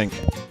don't think.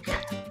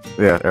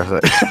 Yeah, there's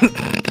it.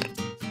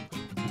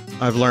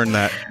 I've learned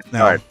that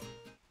now.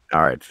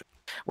 Alright.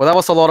 Well, that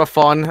was a lot of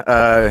fun,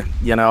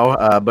 you know,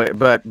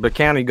 but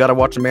Cam, you gotta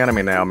watch some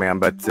anime now, man,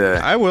 but,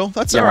 I will,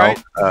 that's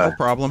alright. No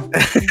problem.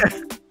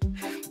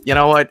 You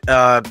know what,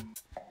 how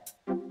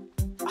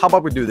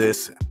about we do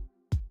this?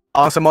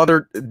 On some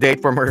other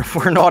date when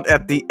we're not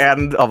at the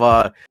end of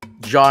a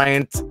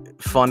giant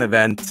fun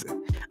event,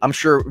 I'm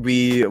sure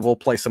we will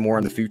play some more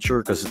in the future,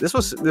 because this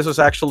was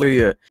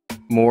actually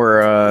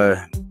more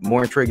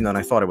intriguing than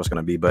I thought it was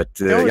going to be, but,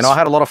 you know, I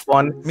had a lot of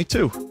fun. Me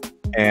too.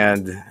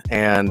 And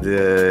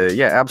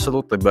yeah,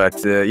 absolutely.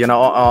 But you know,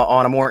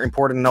 on a more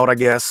important note, I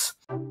guess,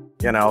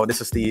 you know,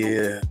 this is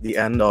the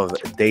end of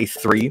day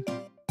 3,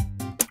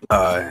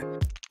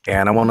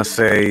 and I want to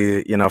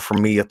say, you know, for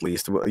me at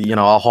least, you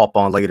know, I'll hop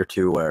on later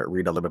to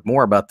read a little bit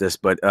more about this,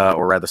 but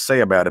or rather say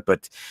about it.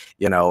 But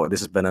you know, this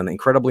has been an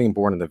incredibly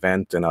important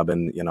event, and I've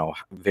been, you know,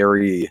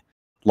 very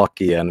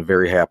lucky and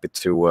very happy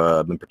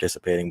to been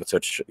participating with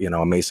such, you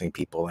know, amazing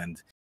people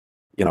and,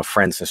 you know,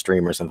 friends and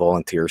streamers and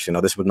volunteers. You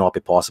know, this would not be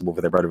possible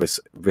with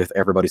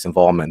everybody's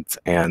involvement,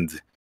 and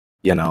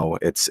you know,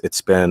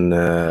 it's been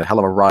a hell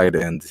of a ride,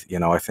 and you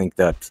know, I think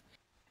that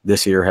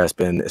this year has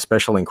been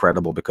especially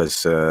incredible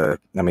because I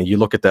mean, you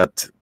look at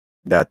that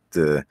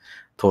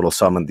total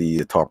sum in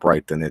the top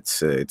right, and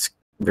it's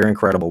very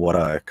incredible what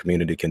a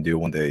community can do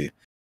when they,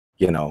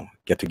 you know,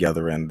 get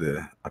together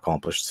and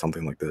accomplish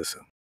something like this.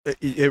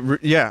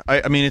 Yeah,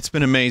 I mean, it's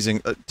been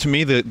amazing. To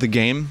me, the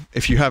game,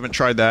 if you haven't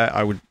tried that,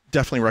 I would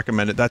definitely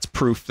recommend it. That's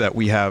proof that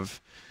we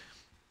have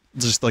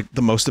just like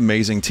the most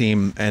amazing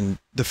team, and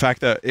the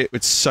fact that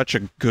it's such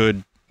a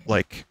good,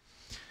 like,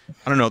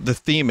 I don't know, the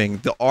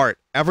theming, the art,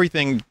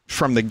 everything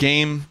from the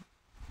game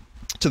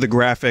to the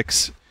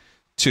graphics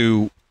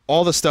to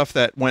all the stuff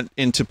that went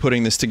into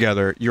putting this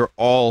together. You're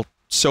all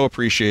so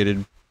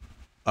appreciated.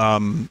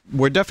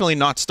 We're definitely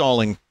not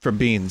stalling for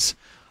beans.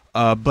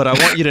 But I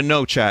want you to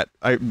know, chat,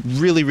 I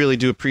really, really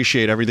do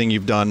appreciate everything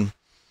you've done.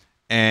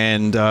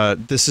 And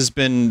this has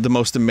been the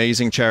most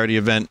amazing charity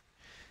event.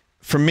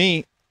 For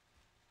me,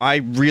 I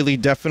really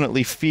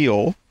definitely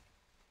feel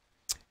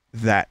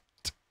that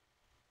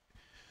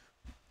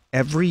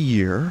every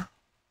year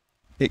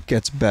it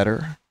gets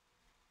better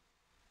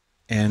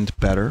and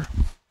better.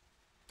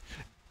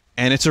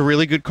 And it's a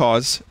really good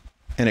cause,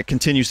 and it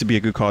continues to be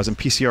a good cause. And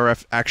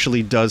PCRF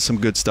actually does some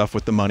good stuff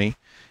with the money,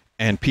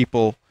 and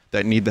people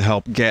that need the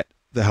help, get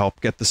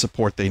the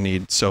support they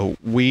need. So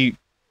we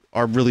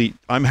are really,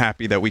 I'm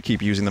happy that we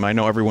keep using them. I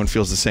know everyone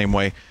feels the same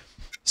way.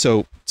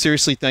 So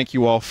seriously, thank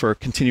you all for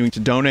continuing to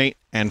donate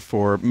and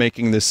for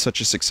making this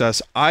such a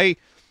success. I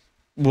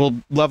will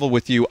level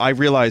with you. I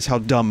realize how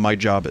dumb my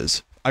job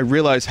is. I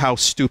realize how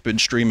stupid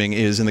streaming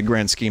is in the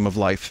grand scheme of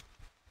life.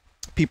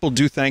 People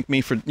do thank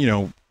me for, you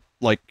know,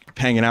 like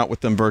hanging out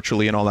with them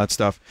virtually and all that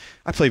stuff.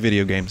 I play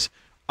video games.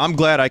 I'm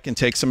glad I can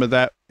take some of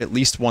that at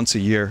least once a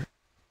year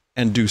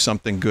and do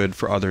something good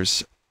for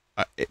others.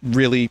 It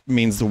really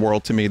means the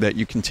world to me that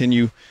you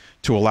continue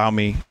to allow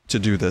me to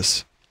do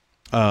this.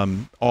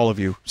 All of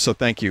you. So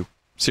thank you.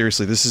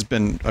 Seriously, this has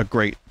been a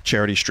great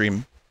charity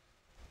stream.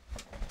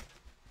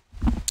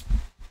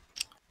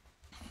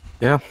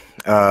 Yeah.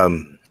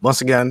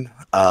 Once again,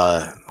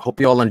 hope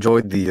you all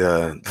enjoyed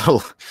the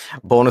little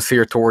bonus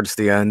here towards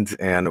the end.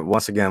 And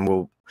once again,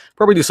 we'll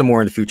probably do some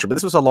more in the future. But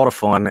this was a lot of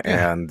fun.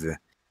 Yeah. And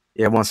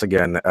yeah, once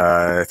again,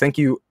 thank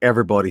you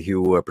everybody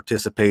who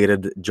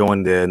participated,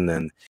 joined in,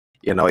 and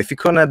you know, if you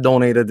couldn't have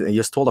donated and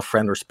just told a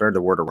friend or spread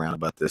the word around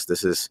about this,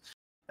 this is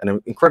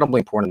an incredibly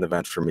important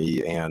event for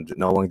me. And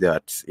knowing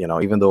that, you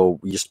know, even though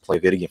we just play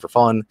video game for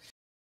fun,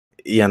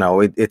 you know,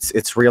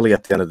 it's really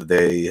at the end of the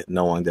day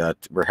knowing that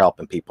we're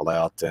helping people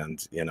out,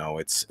 and you know,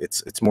 it's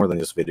more than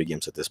just video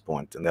games at this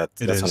point, and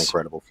that's an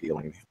incredible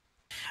feeling.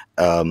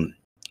 And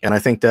I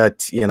think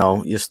that, you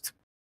know, just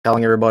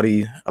telling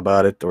everybody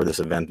about it, or this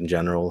event in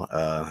general,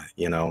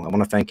 you know, I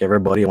want to thank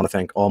everybody. I want to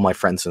thank all my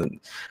friends and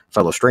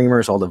fellow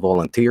streamers, all the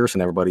volunteers,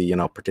 and everybody, you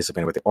know,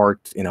 participating with the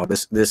art. You know,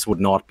 this would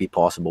not be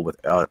possible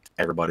without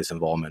everybody's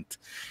involvement.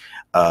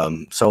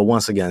 So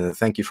once again,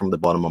 thank you from the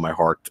bottom of my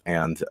heart.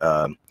 And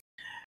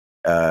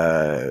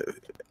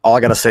all I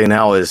gotta say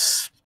now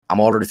is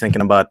I'm already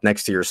thinking about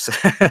next year's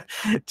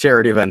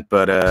charity event.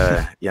 But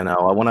you know,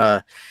 I want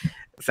to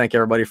thank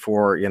everybody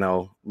for, you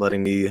know,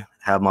 letting me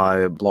have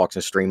my blogs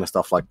and stream and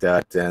stuff like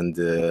that. And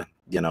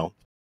you know,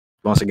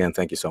 once again,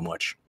 thank you so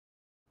much.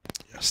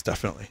 Yes,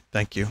 definitely.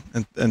 Thank you.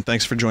 And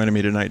thanks for joining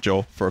me tonight,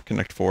 Joel, for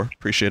Connect 4.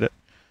 Appreciate it.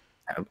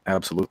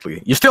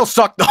 Absolutely. You still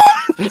suck, though.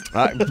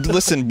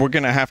 Listen, we're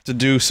gonna have to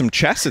do some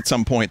chess at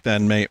some point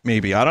then,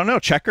 maybe. I don't know,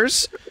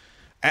 checkers?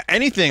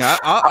 Anything.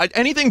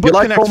 Anything but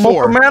Connect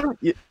 4. Man?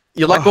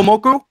 You like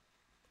Gomoku?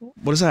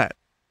 What is that?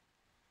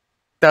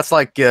 That's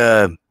like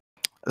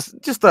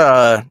it's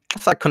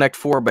like Connect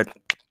 4, but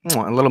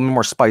a little bit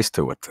more spice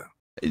to it.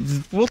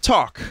 We'll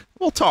talk.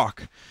 We'll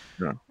talk.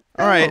 Yeah.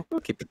 All right.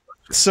 We'll keep it.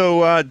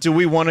 So, do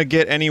we want to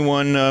get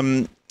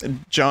anyone,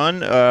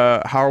 John?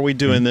 How are we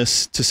doing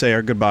this to say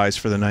our goodbyes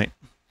for the night?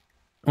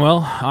 Well,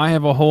 I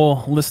have a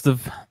whole list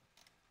of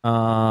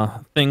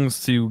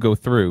things to go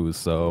through.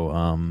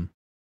 So,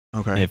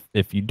 okay.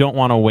 If you don't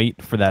want to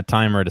wait for that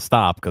timer to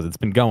stop, because it's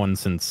been going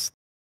since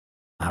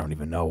I don't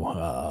even know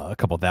a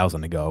couple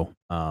thousand ago.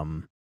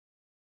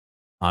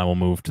 I will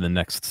move to the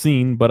next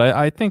scene, but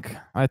I think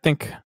we're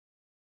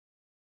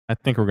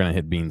gonna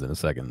hit beans in a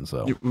second.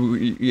 So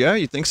yeah,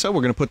 you think so?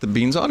 We're gonna put the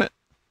beans on it.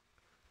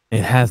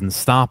 It hasn't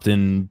stopped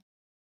in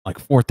like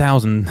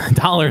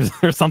 $4,000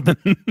 or something.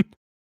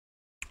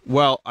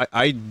 Well,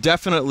 I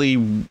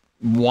definitely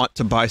want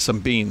to buy some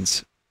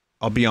beans.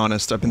 I'll be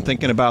honest. I've been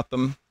thinking about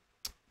them.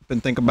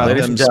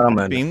 Ladies and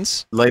gentlemen,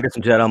 beans. Ladies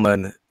and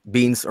gentlemen,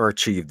 beans are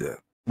achieved.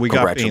 We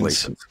got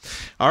beans.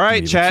 All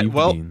right, chat.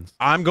 Well,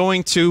 I'm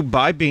going to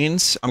buy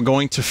beans. I'm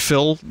going to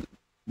fill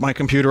my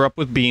computer up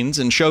with beans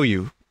and show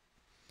you.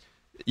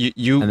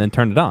 You and then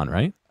turn it on,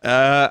 right?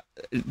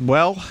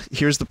 Well,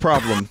 here's the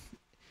problem.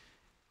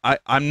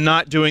 I'm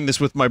not doing this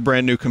with my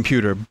brand new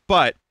computer,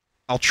 but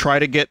I'll try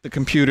to get the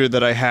computer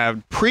that I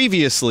had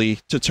previously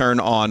to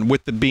turn on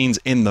with the beans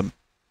in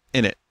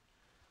it.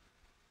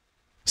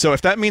 So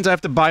if that means I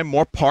have to buy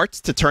more parts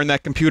to turn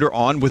that computer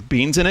on with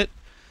beans in it,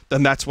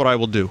 then that's what I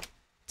will do.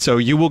 So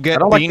you will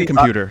get bean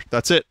computer.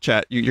 That's it,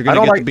 chat. You're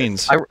gonna get the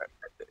beans.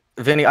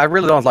 Vinny, I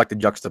really don't like the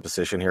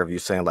juxtaposition here of you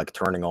saying like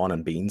turning on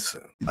and beans.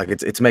 Like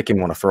it's making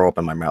me want to throw up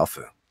in my mouth.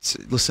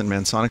 Listen,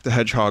 man, Sonic the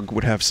Hedgehog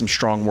would have some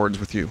strong words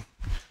with you.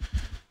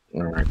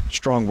 All right.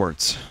 Strong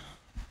words.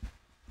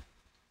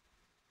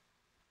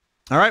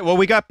 All right, well,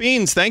 we got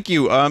beans. Thank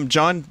you,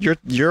 John.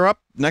 You're up.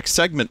 Next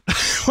segment.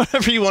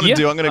 Whatever you want to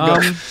do. I'm gonna go.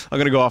 I'm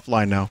gonna go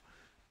offline now.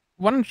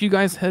 Why don't you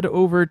guys head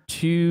over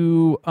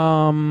to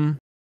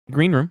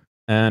green room,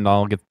 and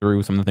I'll get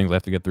through some of the things I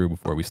have to get through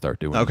before we start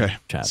doing. Okay,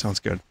 chat. Sounds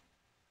good.